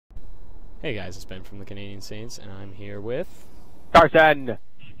Hey guys, it's Ben from the Canadian Saints, and I'm here with... Carson!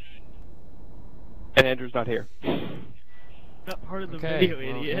 And Andrew's not here. Not part of the video,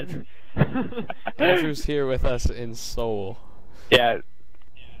 idiot. Andrew's here with us in Seoul. Yeah,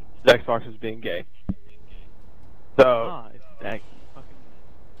 the Xbox is being gay. So... It's that fucking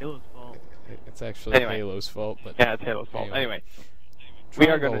Halo's fault. It's actually Halo's fault, but... Yeah, it's Halo's fault. Anyway. We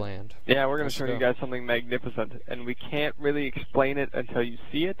are gonna... Land. Yeah, we're gonna show you guys something magnificent, and we can't really explain it until you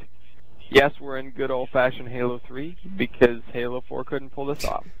see it. Yes, we're in good old-fashioned Halo 3, because Halo 4 couldn't pull this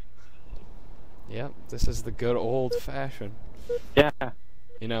off. Yep, this is the good old-fashioned. Yeah.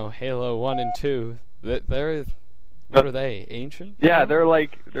 You know, Halo 1 and 2, they're... What are they, ancient? Yeah, they're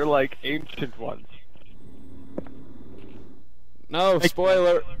like ancient ones. No,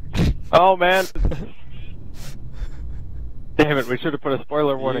 spoiler! Oh, man! Damn it, we should have put a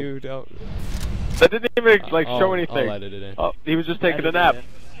spoiler warning. You don't... That didn't even, show anything. I'll edit it in. Oh, he was just taking a nap.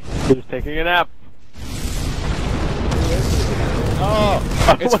 He was taking a nap. Oh!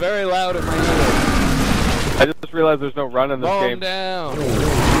 It's very loud in my ear. I just realized there's no run in this game. Down!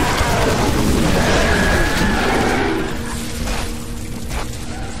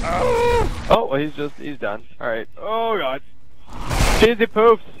 Oh, well, he's done. Alright. Oh, God. Cheesy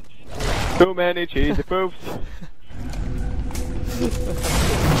poofs! Too many cheesy poofs.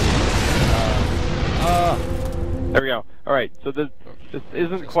 There we go. Alright, so this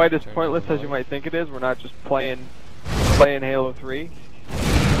isn't quite as pointless as you might think it is. We're not just playing Halo 3.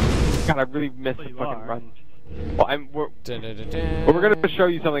 God, I really missed the fucking run. Well, we're gonna show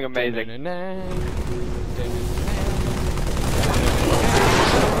you something amazing.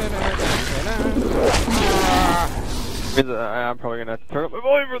 I'm probably gonna turn up my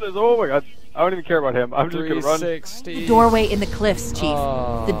volume for this. Oh my God, I don't even care about him. I'm just gonna run. The doorway in the cliffs, Chief.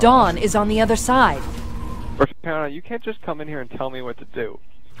 The dawn is on the other side. Roshanna, you can't just come in here and tell me what to do.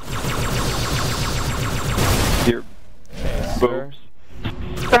 Your boobs.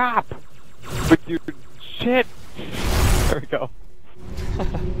 Stop! With your shit! There we go.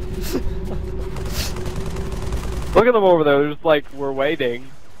 Look at them over there, they're just like, we're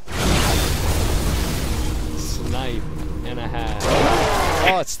waiting. Snipe and a hat.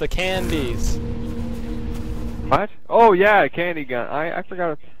 Oh, it's the candies. What? Oh yeah, candy gun. I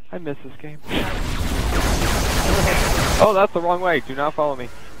forgot. I missed this game. Oh, that's the wrong way. Do not follow me.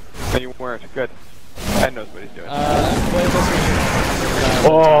 No, you weren't. Good. Ben knows what he's doing.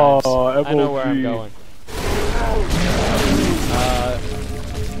 Oh, I know where I'm going.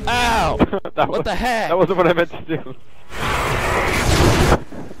 Ow! What the heck? That wasn't what I meant to do.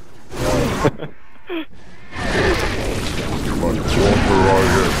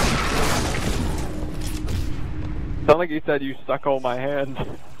 Sound like he said you suck all my hand.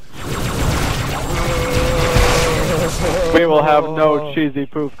 We will have no cheesy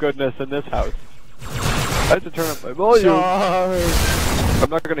poof goodness in this house. I have to turn up my volume. Sorry. I'm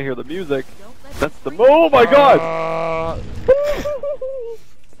not gonna hear the music. That's the oh my God!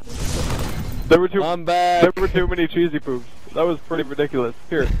 There were too many cheesy poofs. That was pretty ridiculous.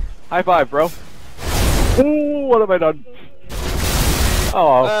 Here, high five, bro. Ooh, what have I done?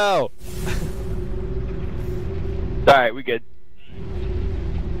 Oh. Alright, we good.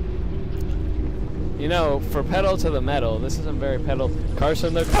 You know, for pedal to the metal, this isn't very pedal.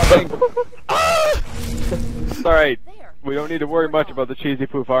 Carson, they're coming. It's alright. We don't need to worry much about the cheesy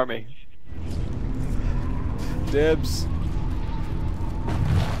poof army. Dibs.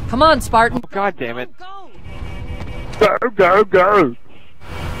 Come on, Spartan. Oh, God damn it. Go, go, go.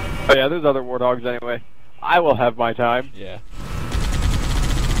 Oh yeah, there's other warthogs anyway. I will have my time. Yeah.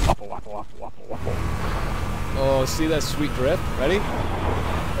 Waffle, waffle, waffle, waffle, waffle. Oh, see that sweet drift? Ready?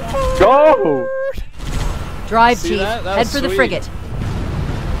 Go! Drive, see Chief. That Head for sweet. the frigate.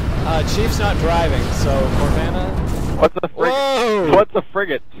 Chief's not driving, so Cortana. What's the frigate? Whoa! What's the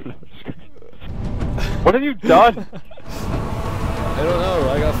frigate? What have you done? I don't know.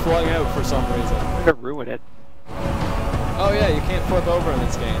 I got flung out for some reason. I'm gonna ruin it. Oh yeah, you can't flip over in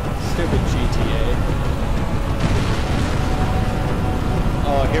this game. Stupid GTA.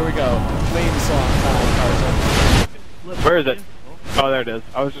 Oh, here we go. Theme song time, Carson. Where is it? Oh, there it is.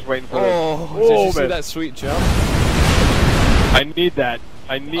 I was just waiting for it. Oh, did you see that sweet jump? I need that.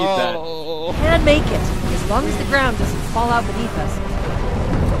 I need that. Can make it, as long as the ground doesn't fall out beneath us.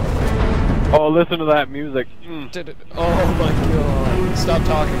 Oh, listen to that music. Oh my God. Stop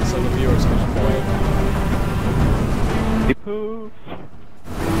talking so the viewers can enjoy it. Poof.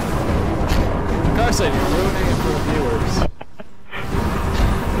 Carson, you're ruining it for the viewers.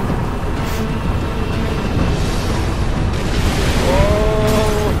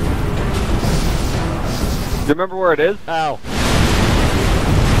 Do you remember where it is? Ow.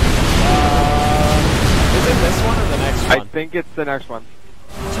 I one? think it's the next one.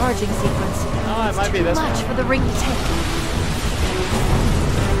 Charging sequence. Oh, it It's might be too this much one. for the ring to take.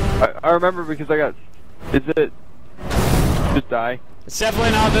 I remember because I got. Is it? Just die. It's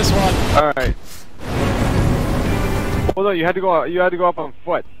definitely not this one. All right. Well, no, you had to go. You had to go up on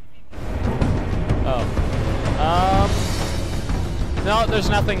foot. Oh. No, there's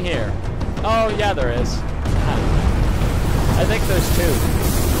nothing here. Oh, yeah, there is. I think there's two.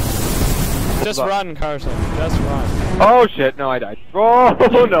 Just run, Carson. Just run. Oh shit! No, I died.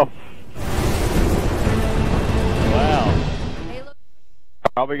 Oh no. Wow.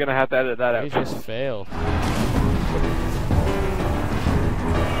 Probably gonna have to edit that out. He just failed.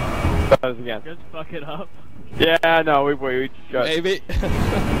 That was again. Just fuck it up. Yeah, no, we got. Maybe.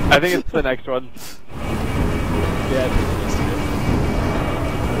 I think it's the next one. Yeah, I think it is too.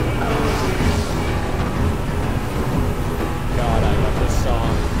 God, I love this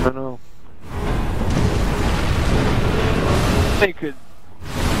song. I don't know. They could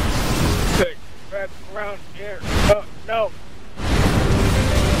take that around here. Oh, no.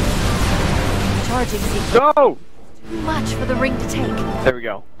 Charging sequence. Go! Too much for the ring to take. There we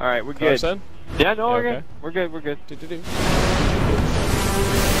go. All right, we're good. Carson? Yeah, no, we're Okay. good. We're good. We're good.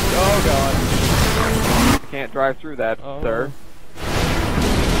 Oh, God. Can't drive through that, Oh. sir.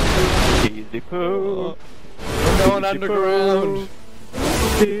 Easy poo. We're going underground.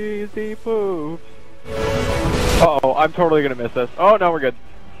 Easy poo. Uh-oh, I'm totally gonna miss this. Oh, no, we're good.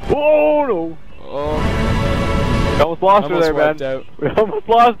 Oh, no. Oh, We almost lost her almost there, wiped Ben. out. We almost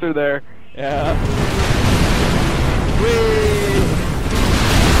lost her there. Yeah. Whee!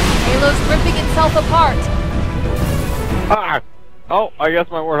 Halo's ripping itself apart. Ah! Oh, I guess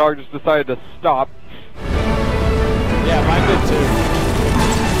my warthog just decided to stop. Yeah, mine did too.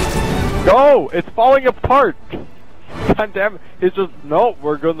 Go! It's falling apart! God damn it. It's just, no,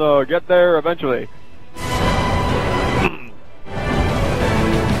 we're gonna get there eventually.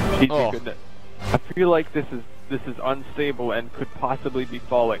 Jesus Oh. goodness. I feel like this is unstable and could possibly be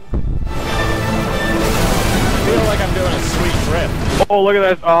falling. I feel like I'm doing a sweet drift. Oh, look at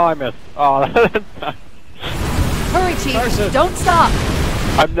this. Oh, I missed. Oh, that's not... Hurry, Chief. Carson. Don't stop.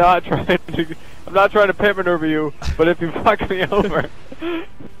 I'm not trying to pit maneuver you, but if you fuck me over.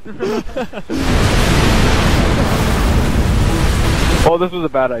 Oh, this was a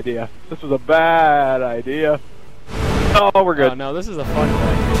bad idea. This was a bad idea. Oh, we're good. Oh, no, this is a fun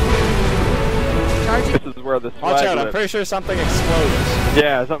thing. Charging. This is where the Watch swag out, I'm lives. pretty sure something explodes.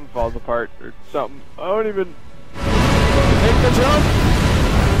 Yeah, something falls apart or something. I don't even... Make the jump!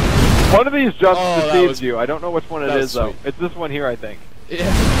 One of these jumps Oh, that deceives was- you. I don't know which one it that was is, though. sweet. It's this one here, I think. Yeah.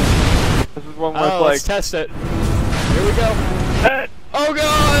 This is one where Oh, let's it's test it. Here we go. like... Oh,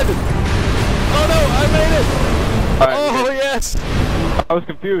 God! Oh, no, I made it! Alright, Oh, yes! I was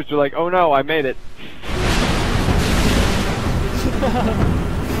confused. You're like, oh no, I made it.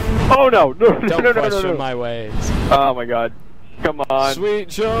 Oh no! No, no, Don't no, no, question no, no. my ways. Oh my god. Come on. Sweet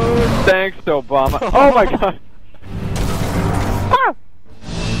Joe! Thanks, Obama. Oh my god. Ah!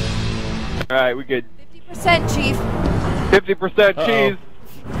 Alright, we good. 50%, Chief. 50% Uh-oh. cheese.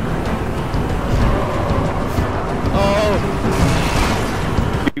 Oh!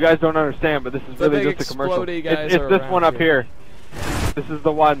 You guys don't understand, but this is The really big just a commercial. explodey guys It's are this around one up here. here. This is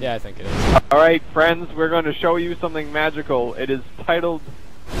the one. Yeah, I think it is. Alright, friends, we're going to show you something magical. It is titled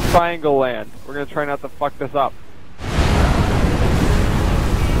Triangle Land. We're going to try not to fuck this up.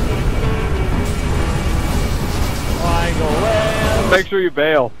 Triangle Land! Make sure you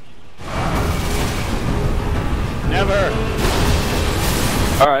bail. Never!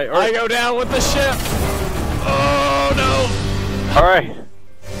 Alright, I alright. go down with the ship! Oh, no! Alright.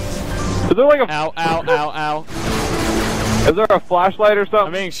 Is there like a... Ow, ow, ow, ow. Is there a flashlight or I'm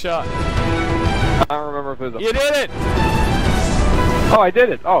something? being shot. I don't remember if there's a... You did it! Oh, I did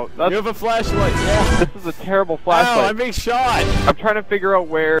it. Oh, that's... You have a flashlight, yeah. This is a terrible Ow, flashlight. I'm being shot! I'm trying to figure out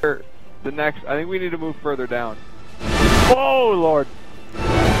where the next... I think we need to move further down. Oh, Lord.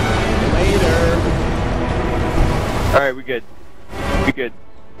 Later. Alright, we good. We good.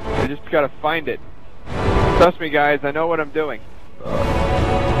 I just gotta find it. Trust me, guys. I know what I'm doing.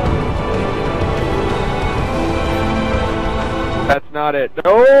 That's not it.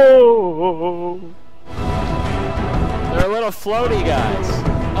 No! They're little floaty guys.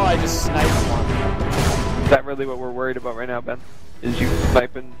 Oh, I just sniped one. Is that really what we're worried about right now, Ben? Is you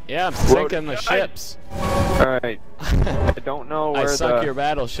sniping? Yeah, I'm Floaty sinking the guys. ships. Alright. I don't know I where suck the... your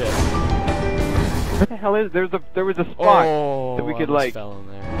battleship. Where the hell is... There was a spot Oh, that we could, I like... fell in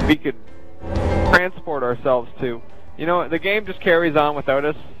there. we could transport ourselves to. You know, the game just carries on without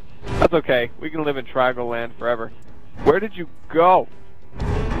us. That's okay. We can live in Triangle Land forever. Where did you go?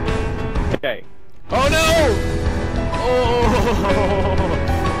 Okay. Oh no! Oh!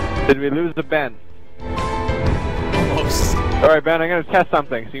 Did we lose the Ben? Almost. Alright, Ben, I'm gonna test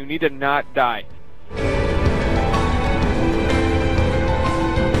something, so you need to not die.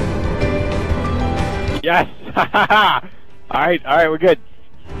 Yes! Alright, we're good.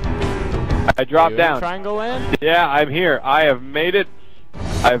 I dropped down. Triangle Land? Yeah, I'm here. I have made it.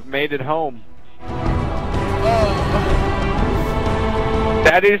 I've made it home.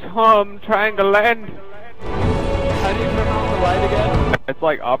 Daddy's home, Triangle Land. How do you turn on the light again? It's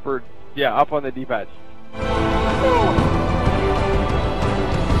like upward. Yeah, up on the D-pad.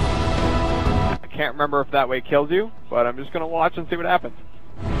 I can't remember if that way kills you, but I'm just gonna watch and see what happens.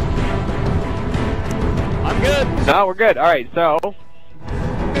 I'm good. No, we're good. Alright, so...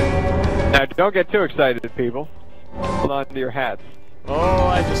 Now, don't get too excited, people. Hold on to your hats. Oh,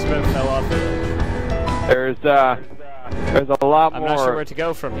 I just about fell off it. There's a lot more... I'm not sure where to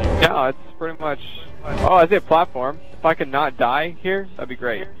go from here. No, it's pretty much... Oh, I see a platform. If I could not die here, that'd be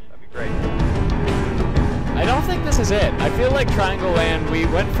great. I don't think this is it. I feel like Triangle Land, we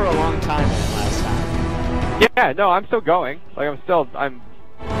went for a long time in it last time. Yeah, no, I'm still going. Like, I'm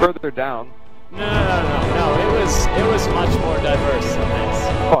further down. No. It was much more diverse than this.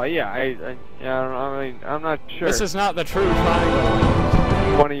 Oh, yeah, I'm not sure. This is not the true Triangle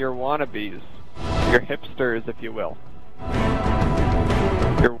Land. One of your wannabes. Your hipsters, if you will.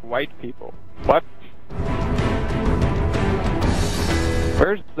 Your white people. What?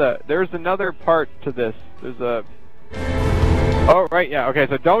 There's another part to this. There's a... Oh, right, yeah, okay,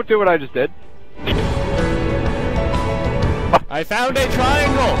 so don't do what I just did. I found a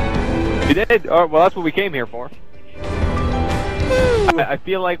triangle! You did? Oh, well, that's what we came here for. I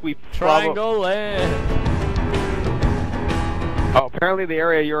feel like we Triangle Land. Oh, apparently the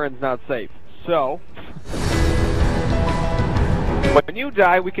area you're in is not safe. So, when you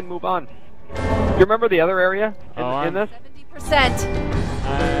die, we can move on. Do you remember the other area in this? 70%.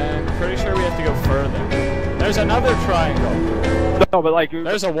 I'm pretty sure we have to go further. There's another triangle. No, but like...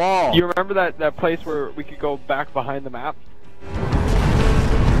 There's a wall. You remember that place where we could go back behind the map?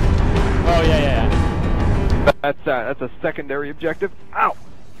 Oh, yeah. That's a secondary objective. Ow!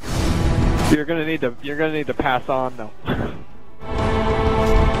 You're gonna need to pass on though.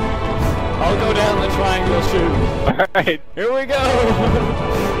 I'll go down the triangle chute. Alright. Here we go!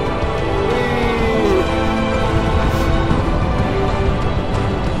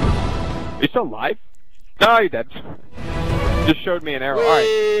 Are you still alive? No, you're dead. Just showed me an arrow.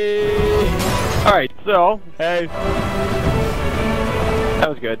 Alright, so... Hey. That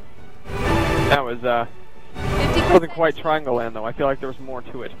was good. That was, wasn't quite Triangle Land, though. I feel like there was more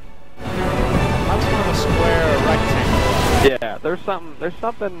to it. That's more of a square rectangle. Yeah, there's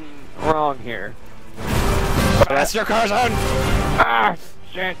something wrong here. That's your car's on! Ah,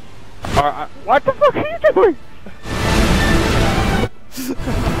 shit. What the fuck are you doing?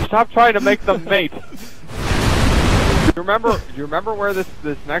 Stop trying to make them mate. Do you remember where this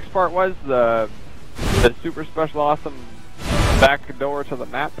next part was? The super special awesome back door to the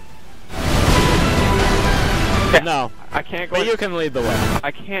map? Yeah, no. I can't go. But you can lead the way.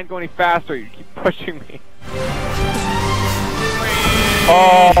 I can't go any faster. You keep pushing me.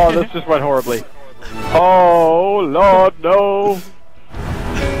 Oh, this just went horribly. Oh, Lord, no.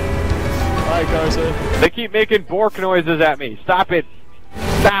 Alright, Carson. They keep making bork noises at me. Stop it.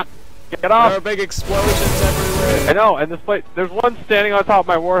 Stop. Get off. There are big explosions everywhere. I know, and this place, there's one standing on top of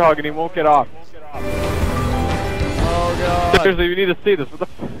my warthog and he won't get off. Oh, God. Seriously, you need to see this.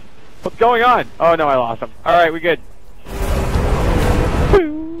 What's going on? Oh, no, I lost him. Alright, we good.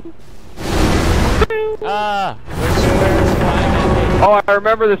 Ah, which square's flying? Oh, I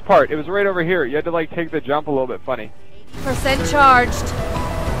remember this part. It was right over here. You had to, like, take the jump a little bit funny. % charged.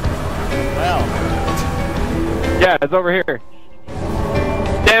 Well. Yeah, it's over here.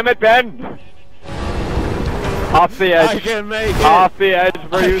 Damn it, Ben! Off the edge. I can make it. Off the edge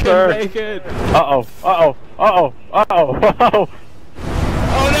for you, sir. I can make it. Uh-oh. Uh-oh. Uh-oh. Uh-oh. Uh-oh.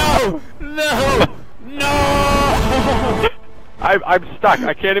 Oh, no! No! No! I'm stuck.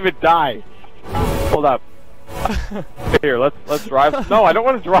 I can't even die. Hold up. Here, let's drive. No, I don't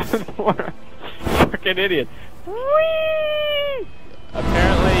want to drive anymore. Fucking idiot. Whee!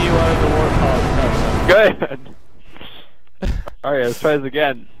 Apparently you are the warthog person. Good. Alright, let's try this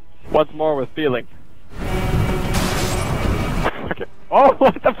again. Once more with feeling. Okay. Oh,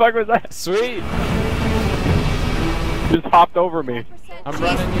 what the fuck was that? Sweet. Just hopped over me. I'm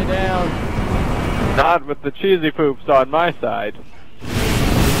running you down. Not with the cheesy poops on my side.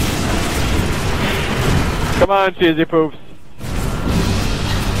 Come on, cheesy poops.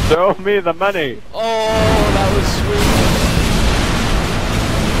 Show me the money. Oh, that was sweet.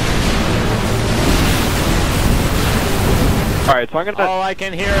 Alright, so I'm gonna... All I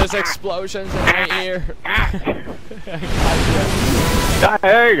can hear is explosions in my ear. Ah,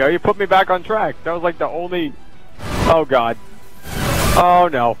 there you go, you put me back on track. That was like the only... Oh god. Oh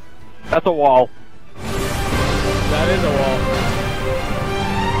no. That's a wall. That is a wall.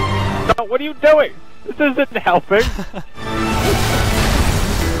 No, what are you doing? This isn't helping.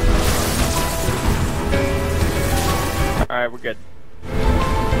 Alright, we're good.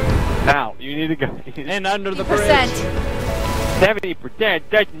 Now, you need to go. And under the bridge. 70%,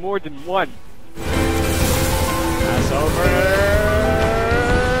 that's more than one. That's over.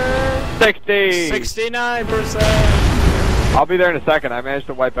 60! 69%. I'll be there in a second. I managed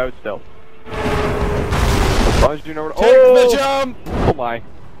to wipe out still. As long as you know where to... Take the jump! Oh my.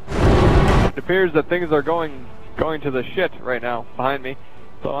 It appears that things are going to the shit right now behind me.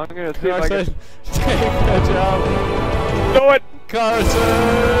 So I'm gonna see if I can... Take the jump! Do it! Carson!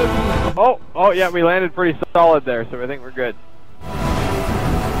 Oh yeah, we landed pretty solid there, so I think we're good.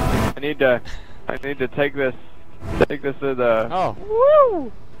 I need to take this to the... Oh.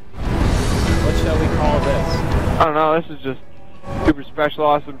 Woo! What shall we call this? I don't know, this is just super special,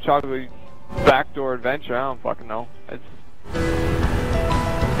 awesome, chocolatey backdoor adventure. I don't fucking know.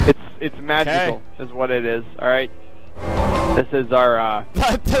 It's magical, is what it is. Alright? This is our,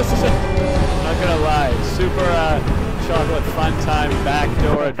 This is, I'm not gonna lie, super, chocolate fun time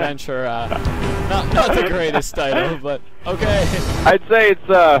backdoor adventure, not the greatest title, but okay. I'd say it's,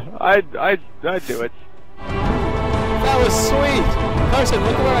 I'd do it. That was sweet! Carson,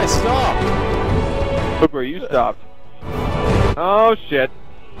 look where I stopped! Look where you stopped. Oh shit.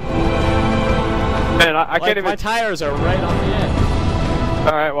 Man, I can't even... My tires are right on the edge.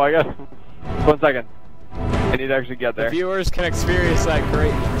 Alright, well I guess... 1 second. I need to actually get there. The viewers can experience that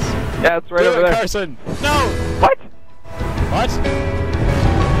greatness. Yeah, it's right Do over it, there. Carson! No! What? What?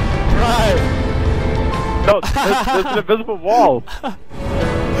 Drive! No, there's an invisible wall.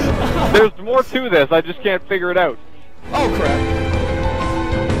 There's more to this, I just can't figure it out. Oh crap.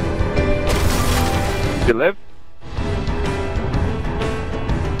 You live?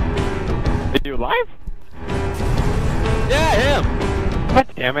 Are you alive? Yeah, I am! God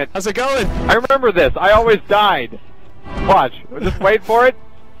damn it. How's it going? I remember this, I always died. Watch, just wait for it.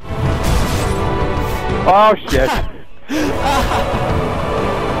 Oh shit.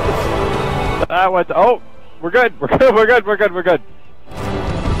 That was... Oh! We're good, we're good, we're good, we're good, we're good.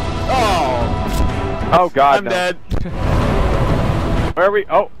 Oh! Oh god, I'm no. dead. Where are we?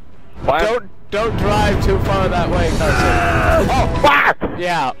 Oh! What? Don't drive too far that way, Carson. Oh, fuck!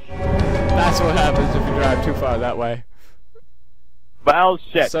 Yeah. That's what happens if you drive too far that way. Well,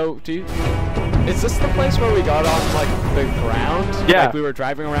 shit. So, is this the place where we got on, like, the ground? Yeah. Like, we were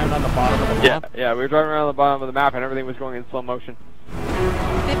driving around on the bottom of the map? Yeah, we were driving around the bottom of the map and everything was going in slow motion.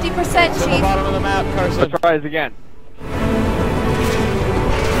 50%, To the Chief. bottom of the map, Carson. Let's try this again.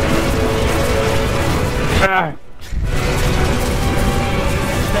 Ah.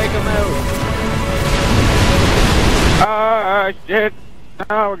 Take him out. Shit.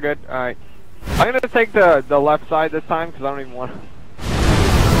 Oh, we're good. Alright. I'm gonna take the left side this time because I don't even want to.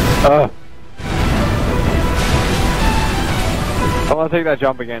 I want to take that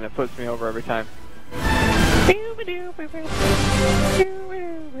jump again. It puts me over every time.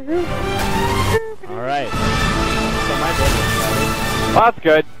 Alright. So my business, Well, that's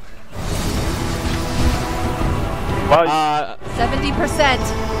good. Well, 70%.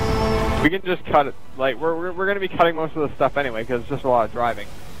 we can just cut it. Like we're gonna be cutting most of the stuff anyway because it's just a lot of driving.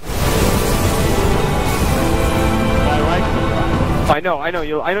 I like the drive. I know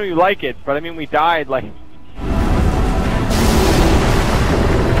you like it, but I mean we died like.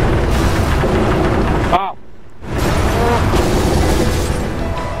 Oh.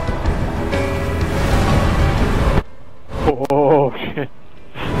 Oh shit.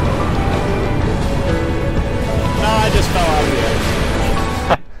 No, I just fell off the edge.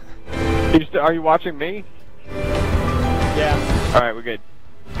 Are you watching me? Yeah. Alright, we're good.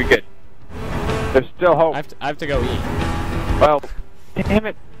 We're good. There's still hope. I have to go eat. Well, damn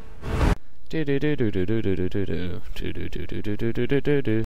it. Do do do do do do do do do do do do do do do do do do.